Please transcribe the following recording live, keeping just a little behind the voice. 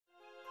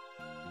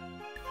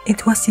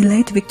It was the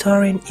late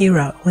Victorian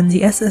era when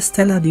the SS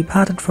Stella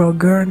departed for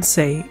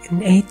Guernsey in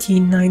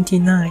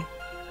 1899.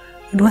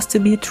 It was to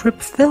be a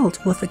trip filled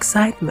with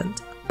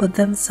excitement, but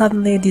then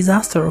suddenly a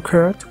disaster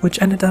occurred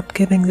which ended up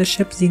giving the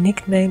ship the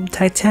nickname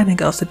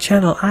Titanic of the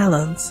Channel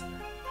Islands.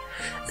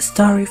 A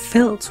story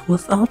filled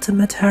with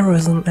ultimate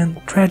heroism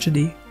and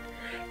tragedy.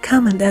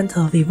 Come and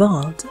enter the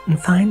vault and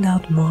find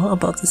out more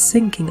about the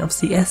sinking of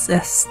the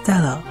SS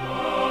Stella.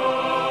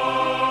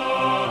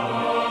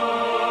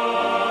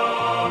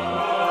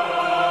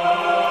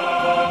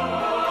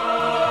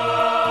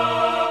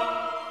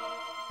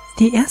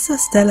 The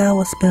SS Stella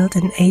was built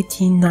in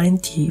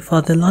 1890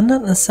 for the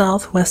London and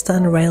South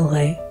Western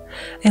Railway.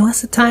 It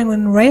was a time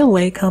when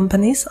railway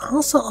companies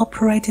also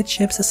operated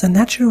ships as a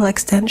natural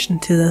extension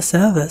to their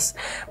service,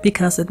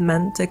 because it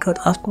meant they could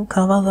often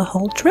cover the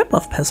whole trip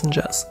of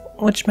passengers,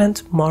 which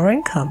meant more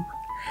income.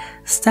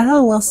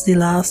 Stella was the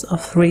last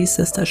of 3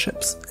 sister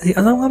ships, the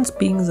other ones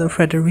being the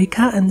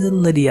Frederica and the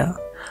Lydia.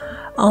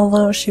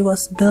 Although she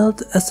was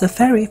built as a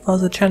ferry for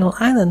the Channel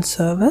Island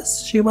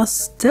service, she was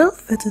still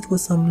fitted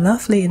with some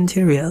lovely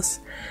interiors.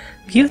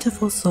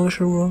 Beautiful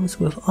social rooms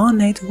with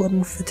ornate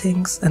wooden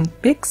fittings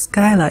and big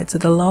skylights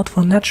that allowed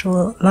for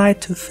natural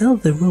light to fill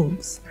the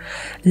rooms.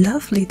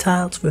 Lovely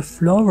tiles with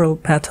floral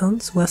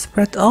patterns were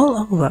spread all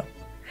over.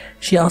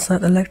 She also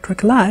had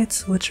electric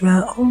lights, which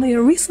were only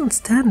a recent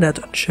standard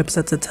on ships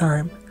at the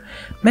time.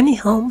 Many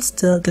homes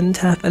still didn't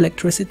have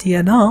electricity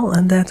at all,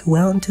 and that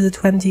well into the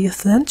 20th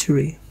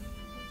century.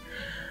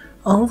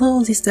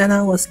 Although the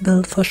Stella was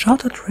built for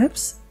shorter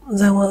trips,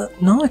 there were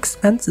no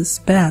expenses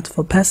spared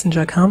for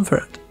passenger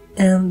comfort.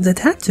 And that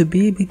had to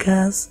be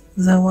because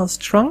there was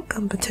strong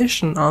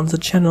competition on the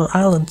Channel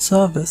Island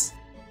service.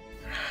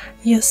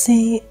 You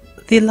see,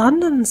 the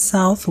London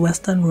South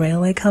Western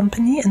Railway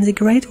Company and the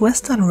Great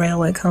Western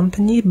Railway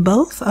Company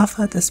both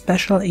offered a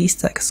special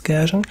Easter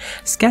excursion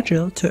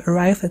scheduled to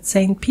arrive at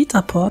St.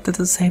 Peter Port at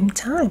the same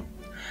time.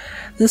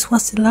 This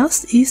was the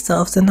last Easter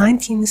of the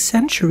 19th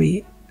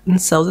century, and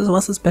so this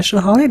was a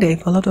special holiday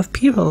for a lot of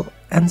people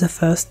and the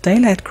first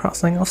daylight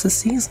crossing of the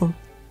season.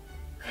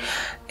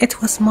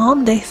 It was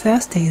Maundy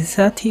Thursday, the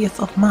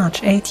 30th of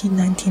March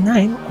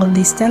 1899, when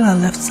the Stella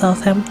left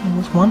Southampton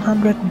with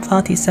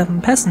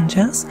 147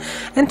 passengers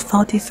and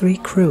 43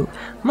 crew,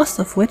 most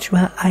of which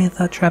were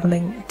either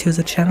travelling to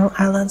the Channel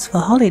Islands for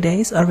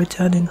holidays or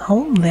returning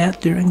home there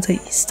during the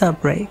Easter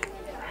break.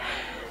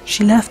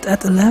 She left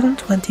at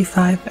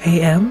 11:25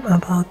 am,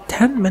 about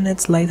 10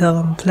 minutes later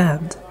than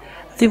planned.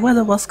 The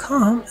weather was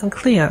calm and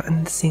clear,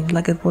 and it seemed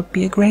like it would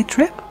be a great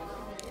trip.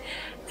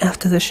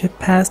 After the ship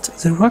passed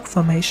the rock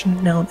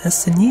formation known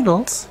as the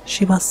Needles,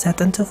 she was set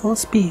into full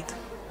speed.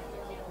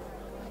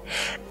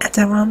 At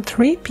around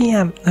 3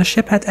 p.m. the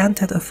ship had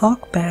entered a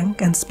fog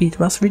bank and speed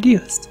was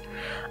reduced.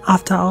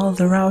 After all,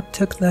 the route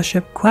took the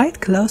ship quite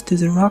close to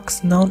the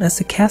rocks known as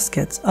the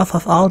Cascades off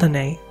of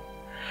Alderney.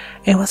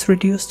 It was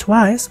reduced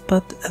twice,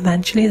 but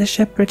eventually the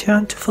ship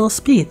returned to full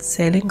speed,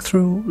 sailing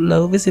through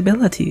low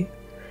visibility.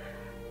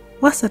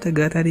 Was it a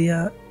good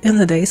idea, in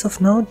the days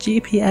of no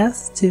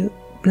GPS, to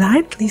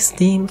blindly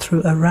steam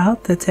through a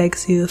route that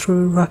takes you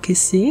through rocky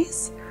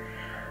seas?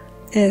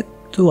 It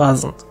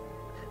wasn't.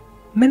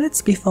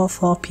 Minutes before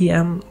 4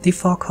 p.m, the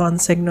foghorn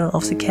signal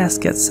of the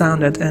Cascades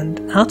sounded, and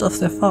out of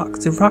the fog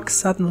the rocks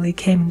suddenly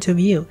came into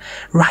view,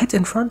 right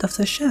in front of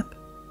the ship.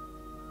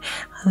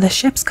 The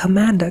ship's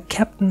commander,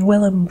 Captain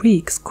Willem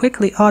Reeks,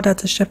 quickly ordered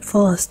the ship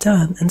full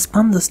astern and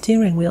spun the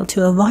steering wheel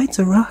to avoid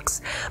the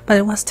rocks, but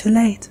it was too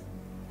late.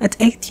 At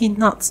 18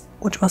 knots,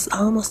 which was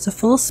almost the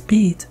full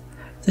speed,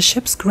 the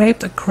ship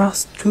scraped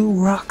across 2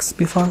 rocks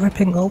before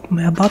ripping open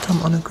her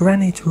bottom on a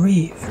granite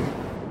reef.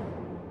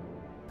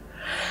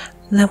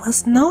 There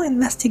was no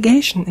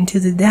investigation into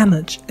the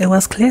damage. It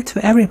was clear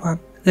to everyone.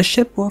 The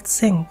ship would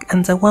sink,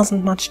 and there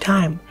wasn't much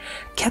time.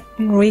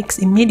 Captain Reeks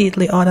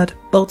immediately ordered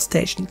boat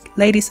stations,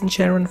 ladies and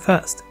children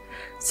first.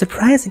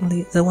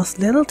 Surprisingly, there was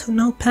little to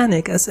no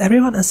panic as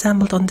everyone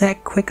assembled on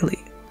deck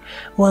quickly.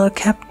 While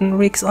Captain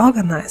Reeks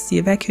organized the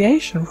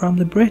evacuation from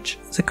the bridge,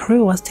 the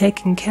crew was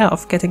taking care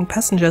of getting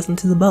passengers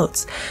into the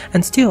boats,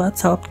 and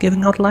stewards helped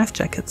giving out life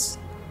jackets.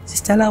 The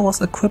Stella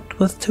was equipped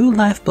with 2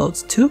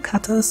 lifeboats, 2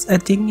 cutters, a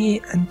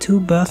dinghy, and 2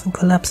 berth and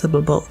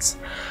collapsible boats.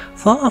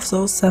 4 of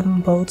those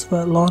 7 boats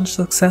were launched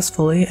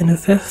successfully, and a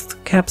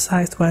 5th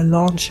capsized while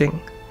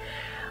launching.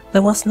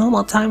 There was no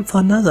more time for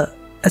another,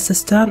 as the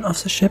stern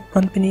of the ship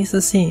went beneath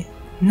the sea.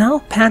 Now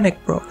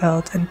panic broke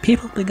out, and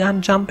people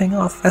began jumping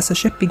off as the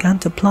ship began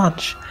to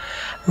plunge.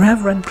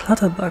 Reverend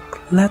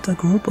Clutterbuck led a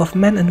group of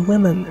men and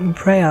women in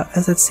prayer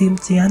as it seemed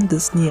the end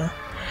is near.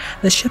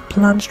 The ship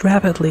plunged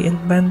rapidly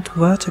and went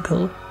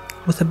vertical,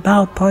 with the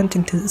bow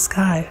pointing to the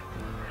sky.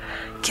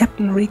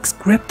 Captain Reeks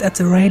gripped at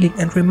the railing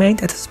and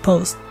remained at his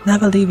post,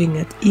 never leaving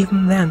it,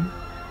 even then.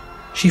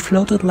 She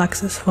floated like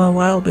this for a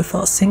while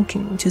before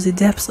sinking into the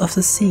depths of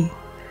the sea.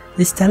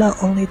 The Stella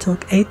only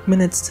took 8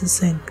 minutes to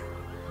sink.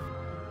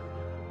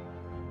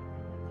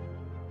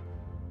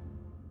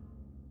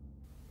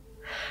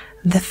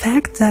 The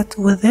fact that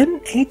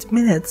within 8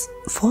 minutes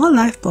 4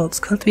 lifeboats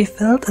could be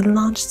filled and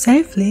launched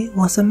safely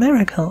was a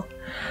miracle,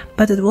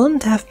 but it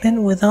wouldn't have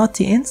been without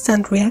the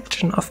instant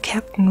reaction of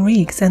Captain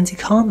Reeks and the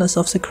calmness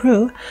of the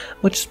crew,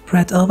 which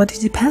spread over to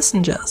the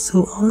passengers,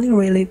 who only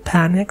really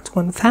panicked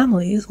when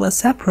families were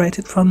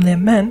separated from their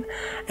men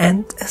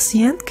and as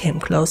the end came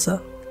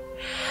closer.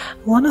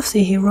 One of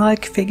the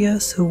heroic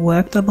figures who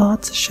worked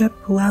aboard the ship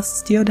was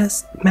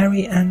stewardess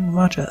Mary Ann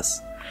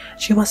Rogers.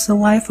 She was the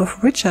wife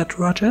of Richard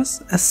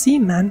Rogers, a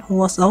seaman who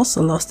was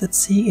also lost at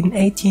sea in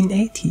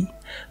 1880.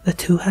 The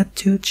two had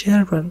 2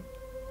 children.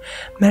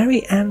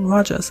 Mary Ann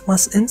Rogers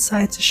was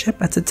inside the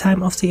ship at the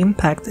time of the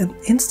impact and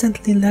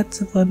instantly led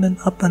the women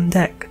up on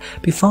deck,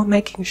 before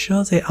making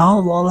sure they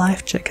all wore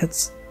life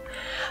jackets.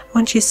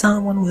 When she saw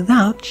one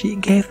without, she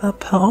gave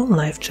up her own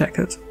life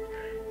jacket.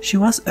 She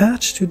was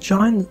urged to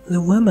join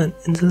the women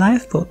in the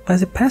lifeboat by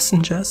the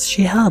passengers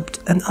she helped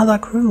and other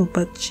crew,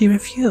 but she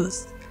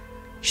refused.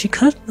 She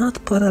could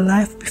not put a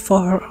life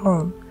before her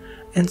own,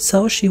 and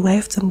so she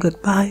waved them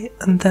goodbye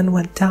and then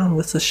went down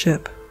with the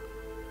ship.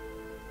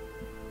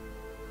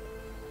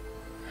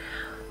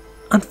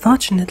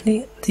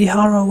 Unfortunately, the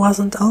horror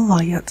wasn't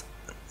over yet.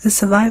 The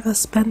survivors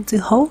spent the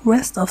whole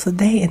rest of the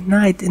day and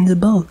night in the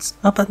boats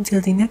up until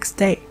the next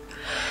day.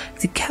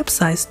 The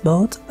capsized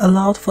boat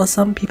allowed for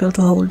some people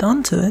to hold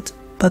on to it,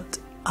 but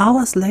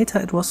hours later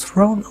it was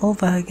thrown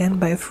over again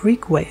by a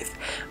freak wave,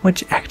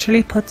 which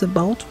actually put the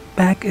boat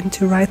back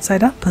into right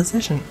side up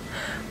position,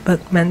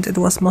 but meant it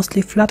was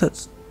mostly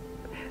flooded.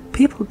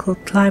 People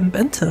could climb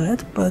into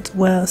it, but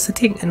were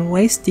sitting in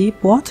waist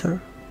deep water.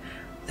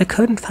 They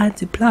couldn't find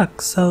the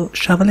plug, so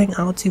shoveling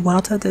out the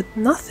water did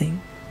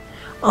nothing.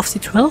 Of the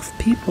 12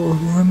 people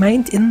who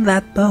remained in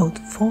that boat,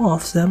 4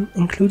 of them,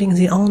 including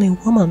the only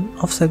woman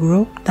of the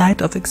group,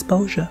 died of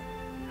exposure.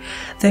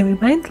 They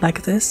remained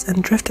like this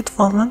and drifted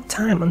for a long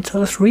time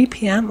until 3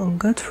 p.m. on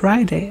Good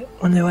Friday,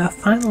 when they were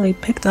finally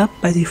picked up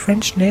by the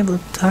French naval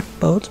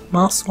tugboat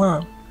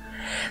Marsouin.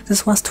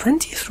 This was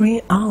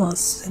 23 hours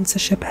since the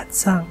ship had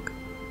sunk.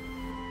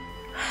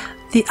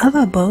 The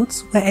other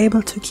boats were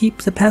able to keep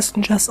the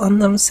passengers on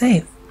them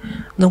safe.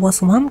 There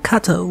was one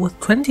cutter with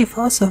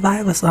 24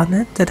 survivors on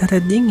it that had a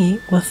dinghy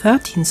with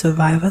 13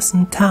 survivors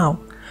in tow.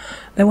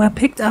 They were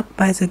picked up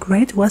by the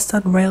Great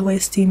Western Railway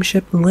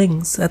steamship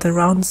Lynx at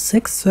around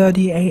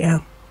 6:30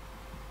 a.m.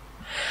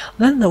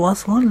 Then there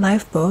was one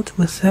lifeboat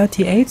with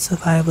 38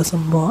 survivors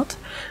on board,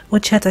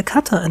 which had a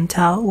cutter in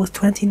tow with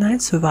 29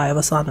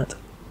 survivors on it.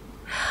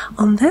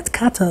 On that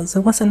cutter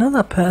there was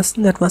another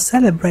person that was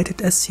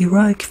celebrated as a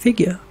heroic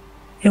figure.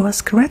 It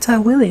was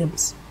Greta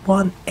Williams,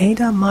 born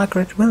Ada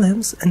Margaret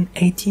Williams in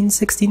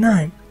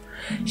 1869.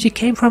 She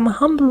came from a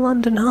humble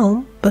London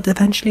home, but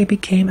eventually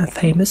became a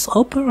famous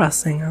opera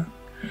singer.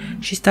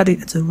 She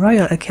studied at the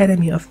Royal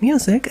Academy of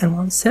Music and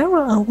won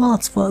several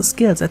awards for her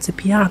skills at the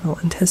piano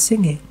and her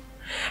singing.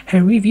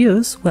 Her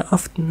reviews were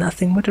often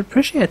nothing but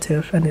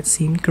appreciative, and it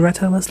seemed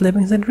Greta was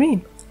living the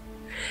dream.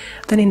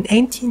 Then in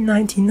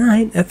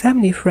 1899, a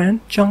family friend,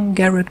 John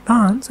Garrett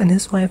Barnes, and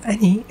his wife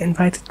Annie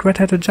invited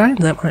Greta to join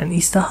them on an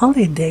Easter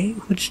holiday,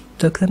 which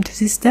took them to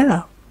the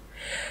Stella.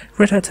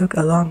 Greta took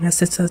along her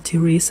sister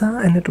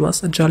Teresa, and it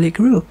was a jolly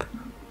group.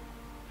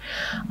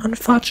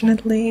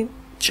 Unfortunately,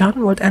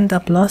 John would end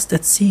up lost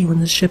at sea when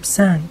the ship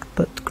sank,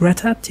 but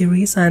Greta,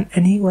 Teresa, and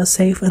Annie were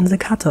safe in the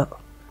cutter.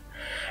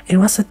 It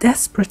was a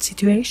desperate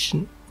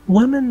situation.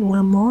 Women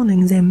were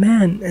mourning their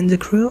men, and the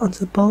crew on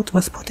the boat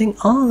was putting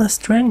all their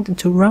strength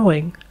into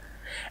rowing.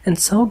 And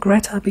so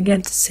Greta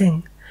began to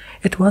sing.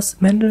 It was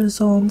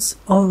Mendelssohn's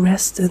O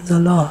Rest in the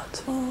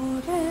Lord.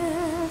 O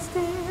rest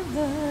in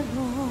the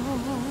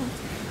Lord,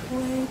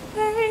 wait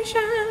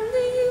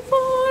patiently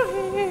for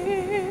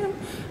him,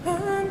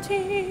 and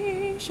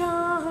he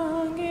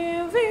shall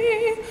give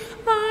thee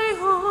thy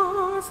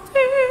heart's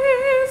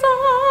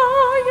desires.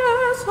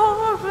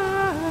 O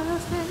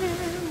rest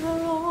in the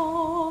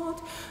Lord,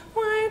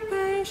 wait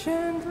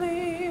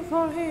patiently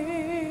for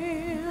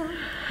him.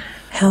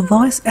 Her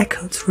voice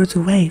echoed through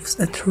the waves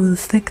and through the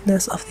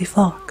thickness of the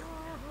fog.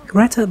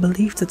 Greta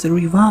believed that the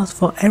reward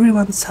for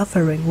everyone's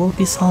suffering would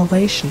be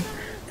salvation,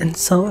 and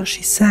so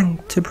she sang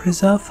to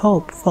preserve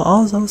hope for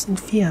all those in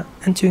fear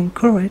and to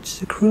encourage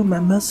the crew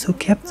members who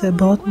kept their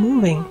boat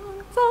moving.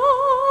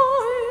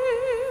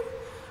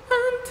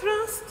 And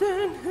trust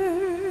in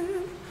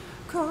him,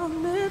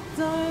 commit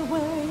thy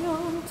way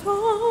unto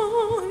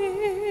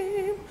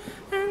him,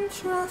 and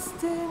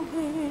trust in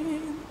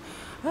him,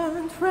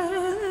 and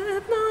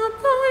fret not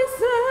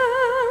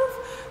thyself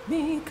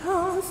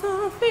because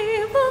of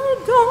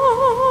evil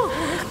dawn.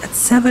 At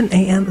 7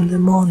 a.m. in the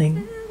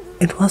morning,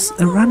 it was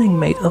a running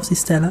mate of the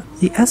Stella,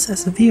 the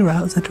SS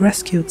Vera, that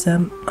rescued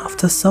them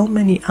after so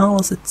many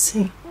hours at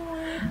sea.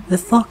 The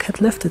fog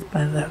had lifted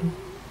by then.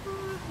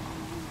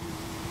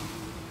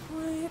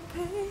 Wait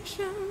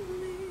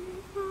patiently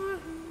for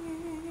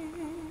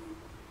him.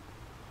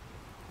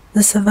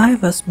 The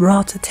survivors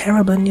brought the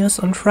terrible news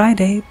on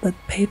Friday, but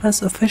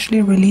papers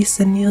officially released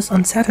the news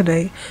on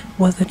Saturday,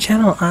 where the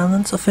Channel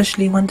Islands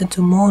officially went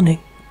into mourning.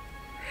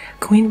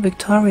 Queen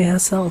Victoria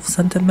herself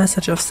sent a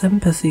message of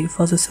sympathy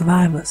for the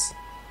survivors.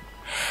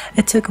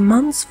 It took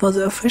months for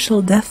the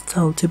official death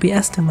toll to be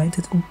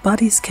estimated, and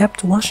bodies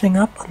kept washing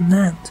up on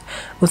land,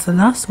 with the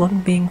last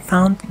one being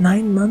found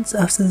 9 months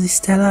after the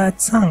Stella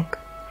had sunk.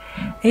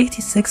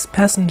 86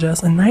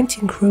 passengers and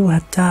 19 crew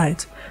had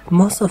died,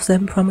 most of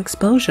them from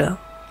exposure.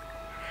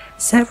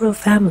 Several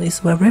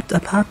families were ripped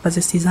apart by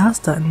this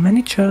disaster, and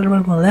many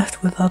children were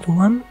left without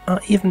one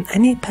or even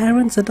any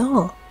parents at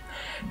all.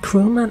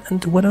 Crewman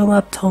and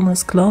widower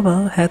Thomas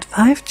Glover had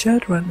 5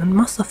 children, and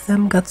most of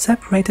them got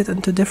separated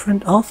into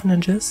different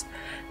orphanages,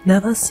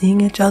 never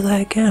seeing each other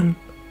again.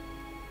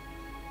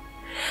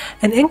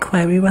 An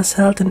inquiry was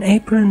held in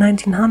April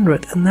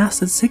 1900 and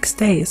lasted 6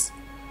 days.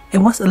 It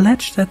was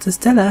alleged that the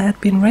Stella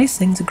had been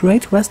racing the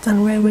Great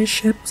Western Railway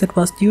ship that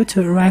was due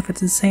to arrive at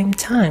the same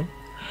time.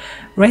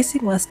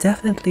 Racing was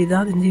definitely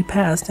done in the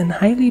past and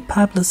highly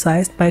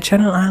publicized by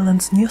Channel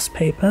Islands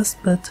newspapers,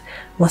 but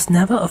was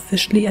never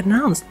officially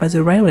announced by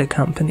the railway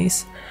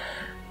companies.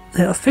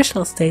 The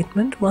official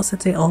statement was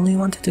that they only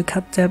wanted to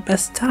cut their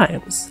best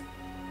times.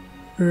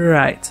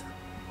 Right.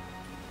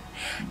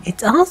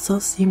 It also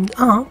seemed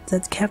odd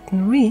that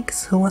Captain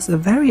Reeks, who was a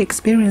very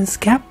experienced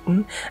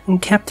captain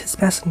and kept his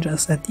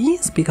passengers at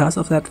ease because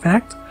of that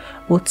fact,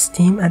 would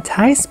steam at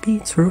high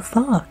speed through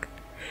fog.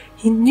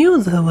 He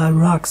knew there were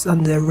rocks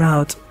on their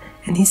route,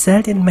 and he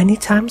sailed it many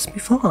times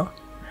before.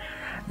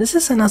 This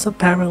is another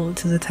parallel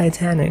to the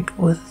Titanic,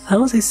 with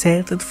though they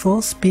sailed at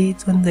full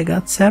speed when they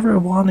got several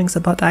warnings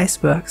about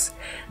icebergs,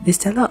 the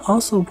Stella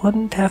also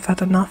wouldn't have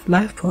had enough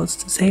lifeboats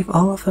to save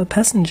all of her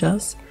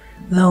passengers,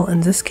 though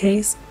in this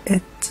case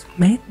it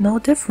made no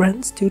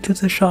difference due to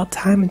the short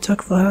time it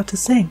took for her to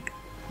sink.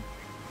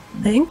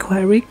 The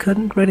inquiry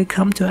couldn't really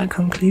come to a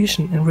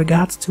conclusion in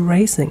regards to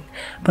racing,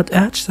 but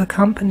urged the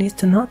companies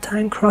to not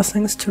time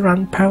crossings to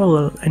run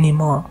parallel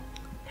anymore.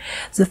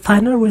 The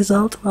final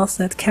result was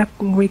that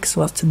Captain Reeks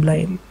was to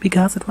blame,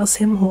 because it was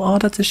him who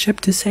ordered the ship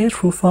to sail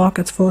through fog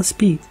at full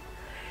speed.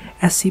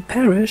 As he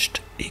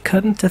perished, he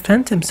couldn't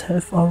defend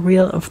himself or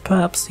reel if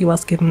perhaps he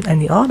was given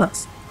any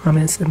orders from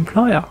his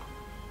employer.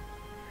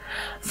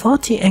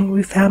 40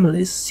 angry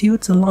families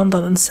sued the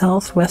London and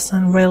South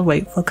Western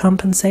Railway for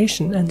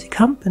compensation, and the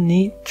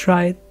company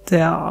tried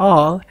their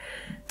all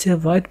to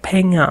avoid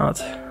paying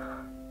out.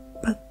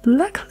 But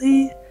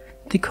luckily,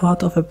 the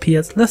Court of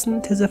Appeals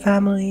listened to the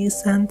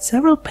families and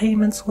several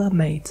payments were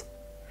made.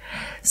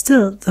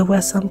 Still, there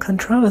were some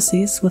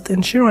controversies with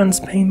insurance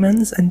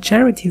payments and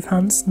charity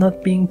funds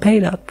not being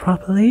paid out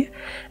properly,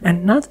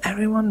 and not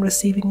everyone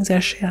receiving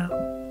their share.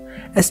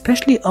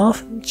 Especially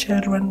orphan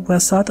children were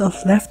sort of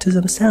left to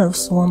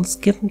themselves once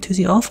given to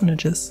the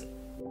orphanages.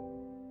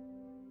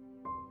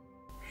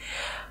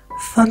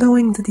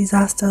 Following the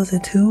disaster, the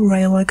 2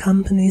 railway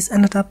companies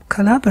ended up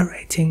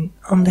collaborating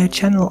on their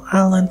Channel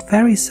Island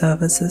ferry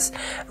services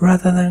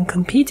rather than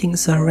competing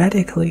so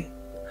radically.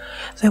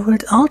 They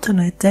would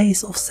alternate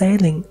days of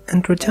sailing,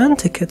 and return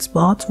tickets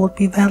bought would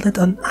be valid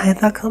on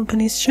either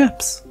company's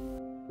ships.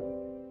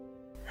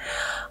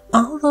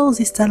 Although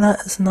the Stella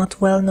is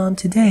not well known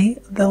today,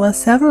 there were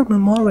several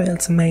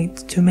memorials made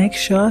to make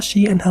sure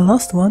she and her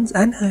lost ones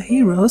and her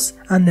heroes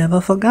are never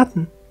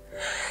forgotten.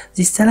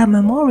 The Stella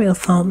Memorial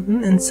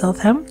Fountain in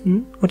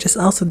Southampton, which is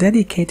also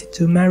dedicated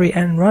to Mary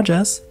Ann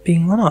Rogers,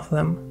 being one of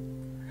them.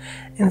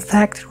 In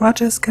fact,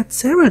 Rogers got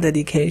several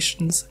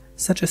dedications,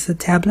 such as the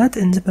tablet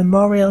in the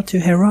Memorial to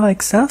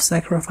Heroic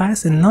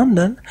Self-Sacrifice in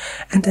London,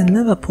 and in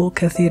Liverpool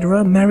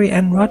Cathedral, Mary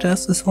Ann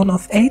Rogers is one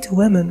of 8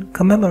 women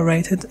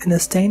commemorated in a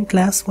stained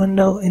glass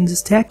window in the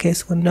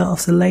staircase window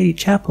of the Lady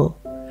Chapel.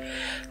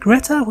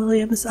 Greta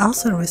Williams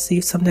also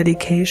received some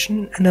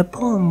dedication, and a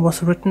poem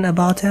was written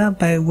about her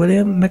by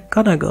William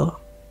McGonagall.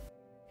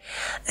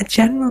 A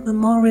general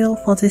memorial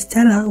for the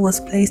Stella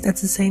was placed at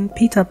the St.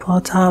 Peter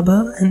Port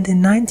Harbour, and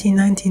in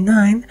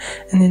 1999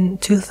 and in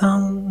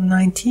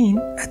 2019,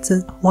 at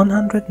the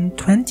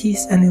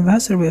 120th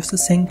anniversary of the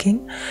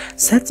sinking,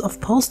 sets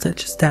of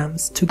postage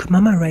stamps to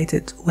commemorate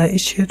it were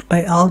issued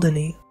by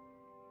Alderney.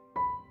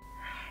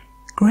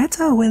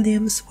 Greta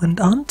Williams went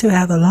on to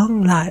have a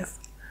long life.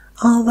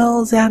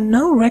 Although there are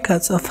no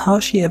records of how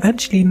she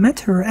eventually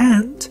met her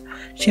end,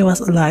 she was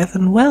alive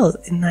and well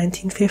in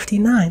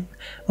 1959,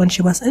 when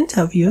she was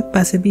interviewed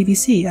by the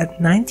BBC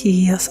at 90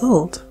 years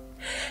old.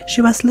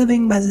 She was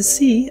living by the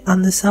sea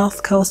on the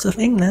south coast of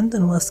England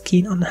and was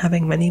keen on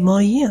having many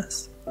more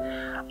years.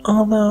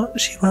 Although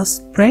she was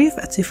brave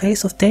at the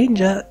face of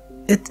danger,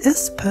 it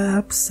is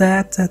perhaps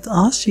said that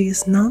all she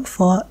is known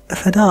for,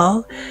 if at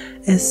all,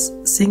 is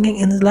singing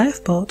in the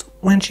lifeboat,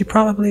 when she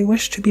probably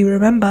wished to be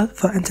remembered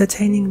for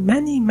entertaining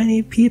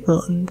many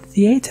people in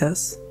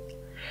theaters.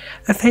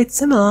 A fate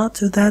similar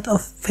to that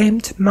of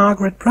famed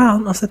Margaret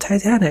Brown of the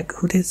Titanic,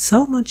 who did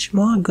so much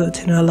more good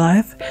in her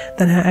life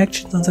than her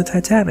actions on the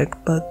Titanic,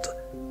 but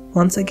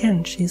once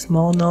again she's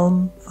more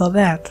known for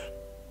that.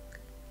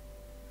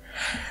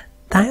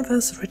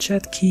 Divers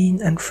Richard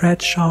Keane and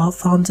Fred Shaw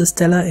found the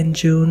Stella in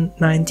June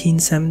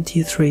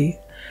 1973.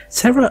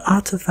 Several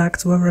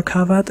artifacts were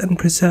recovered and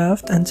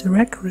preserved, and the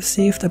wreck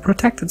received a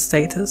protected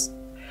status.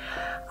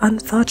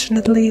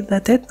 Unfortunately,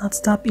 that did not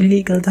stop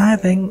illegal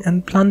diving,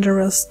 and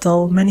plunderers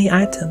stole many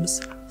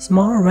items.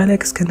 Small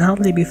relics can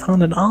hardly be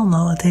found at all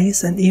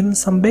nowadays, and even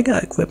some bigger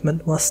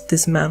equipment was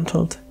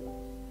dismantled.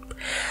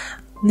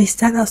 The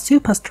Stella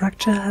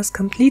superstructure has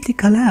completely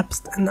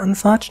collapsed, and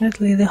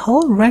unfortunately the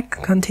whole wreck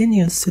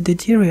continues to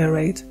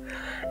deteriorate.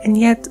 And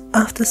yet,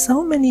 after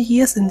so many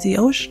years in the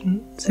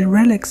ocean, the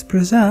relics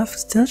preserved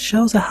still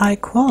shows a high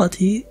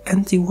quality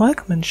and the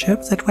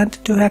workmanship that went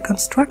into her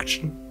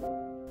construction.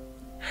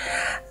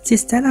 The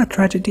Stella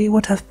tragedy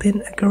would have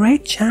been a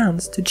great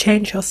chance to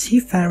change how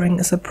seafaring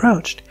is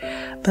approached,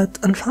 but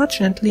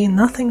unfortunately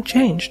nothing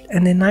changed,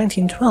 and in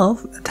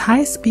 1912, at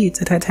high speed,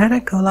 the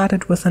Titanic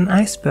collided with an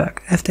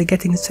iceberg after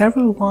getting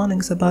several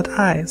warnings about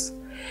ice.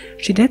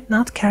 She did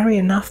not carry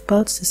enough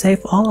boats to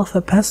save all of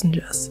her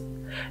passengers.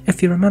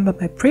 If you remember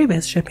my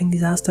previous shipping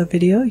disaster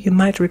video, you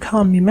might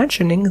recall me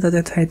mentioning that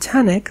the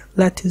Titanic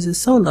led to the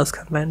Solos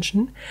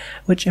Convention,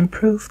 which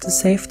improved the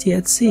safety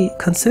at sea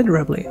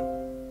considerably.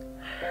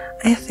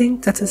 I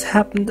think that this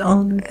happened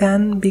only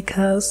then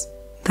because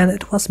then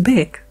it was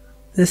big.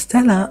 The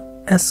Stella,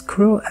 as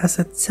cruel as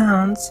it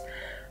sounds,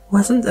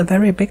 wasn't a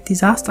very big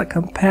disaster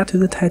compared to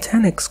the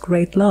Titanic's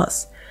great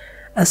loss.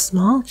 A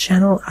small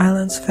Channel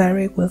Islands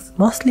ferry with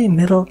mostly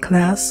middle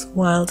class,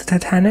 while the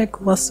Titanic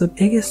was the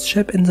biggest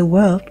ship in the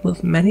world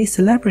with many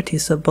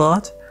celebrities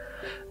aboard,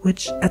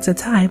 which at the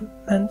time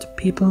meant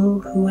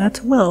people who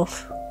had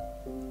wealth.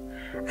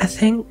 I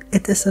think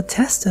it is a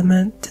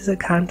testament to the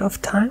kind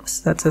of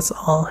times that this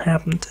all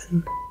happened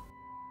in.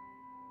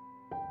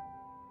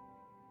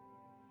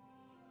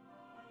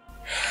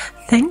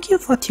 Thank you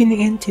for tuning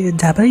in to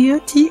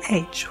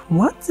WTH,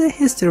 What's the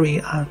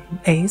History on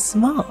A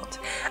Smart.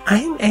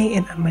 I'm A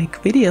and I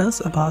make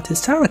videos about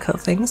historical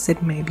things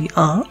that may be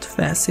odd,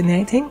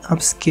 fascinating,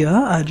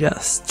 obscure, or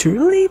just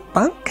truly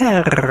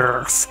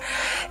bonkers.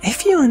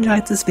 If you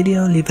enjoyed this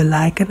video, leave a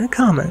like and a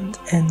comment,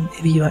 and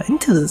if you are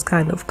into this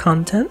kind of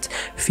content,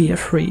 feel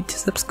free to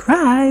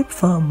subscribe,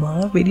 for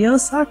more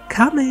videos are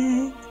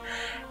coming.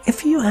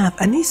 If you have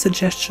any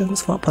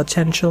suggestions for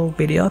potential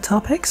video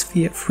topics,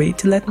 feel free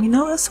to let me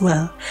know as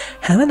well.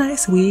 Have a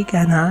nice week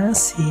and I'll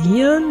see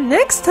you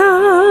next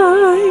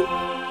time!